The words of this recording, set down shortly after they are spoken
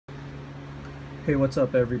Hey, what's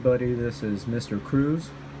up everybody? This is Mr. Cruz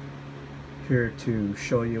here to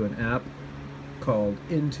show you an app called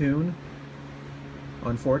Intune.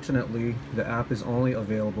 Unfortunately, the app is only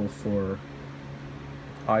available for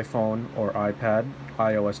iPhone or iPad,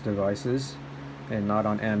 iOS devices, and not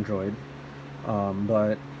on Android.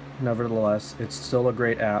 But nevertheless, it's still a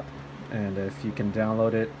great app, and if you can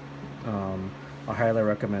download it, I highly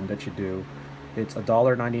recommend that you do. It's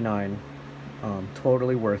 $1.99,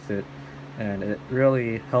 totally worth it, and it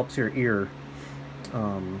really helps your ear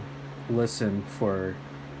listen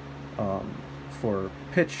um, for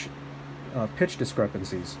pitch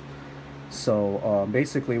discrepancies. So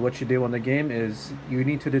basically, what you do on the game is you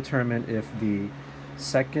need to determine if the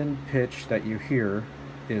second pitch that you hear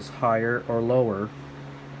is higher or lower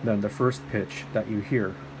than the first pitch that you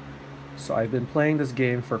hear. So I've been playing this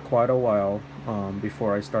game for quite a while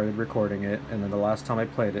before I started recording it, and then the last time I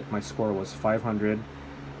played it, my score was 500,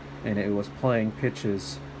 and it was playing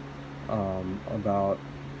pitches about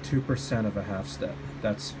 2% of a half step.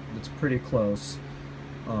 That's pretty close.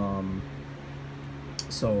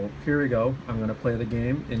 So here we go. I'm going to play the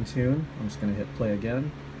game Intune. I'm just going to hit play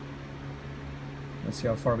again. Let's see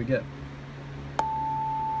how far we get.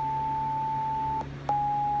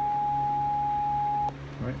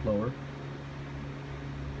 All right, lower.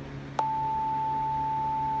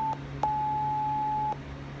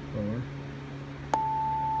 Lower.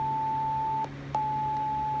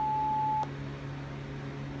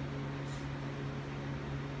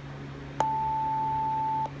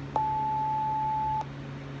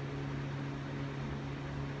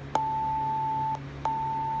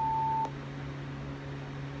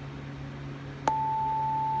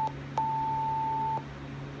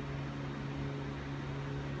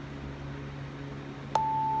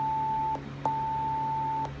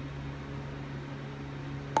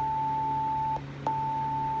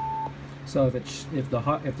 So if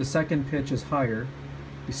the second pitch is higher,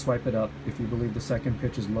 you swipe it up. If you believe the second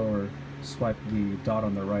pitch is lower, swipe the dot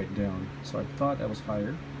on the right down. So I thought that was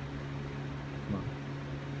higher. Come on.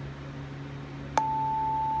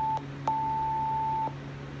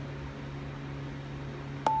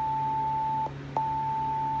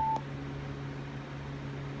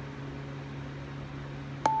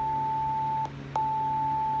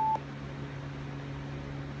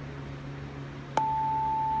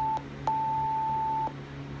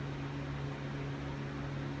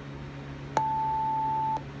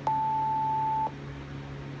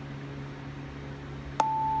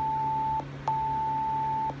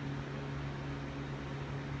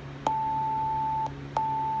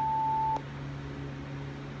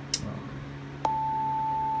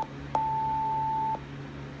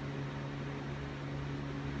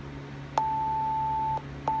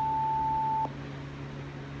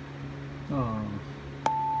 Oh.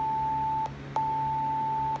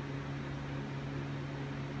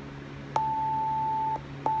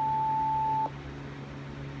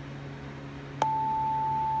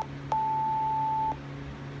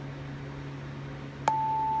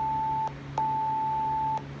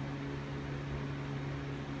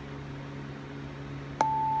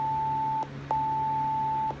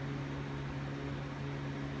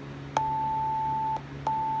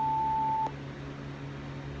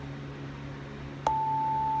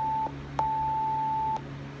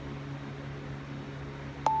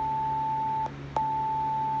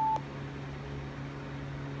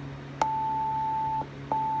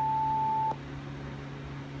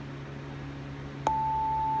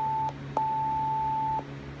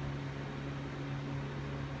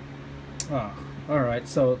 Ah, alright,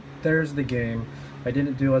 so there's the game. I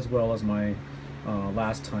didn't do as well as my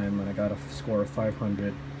last time when I got a score of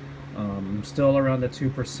 500. Still around the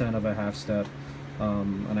 2% of a half step,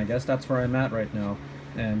 and I guess that's where I'm at right now.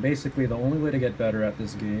 And basically the only way to get better at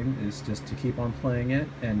this game is just to keep on playing it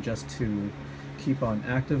and just to keep on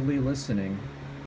actively listening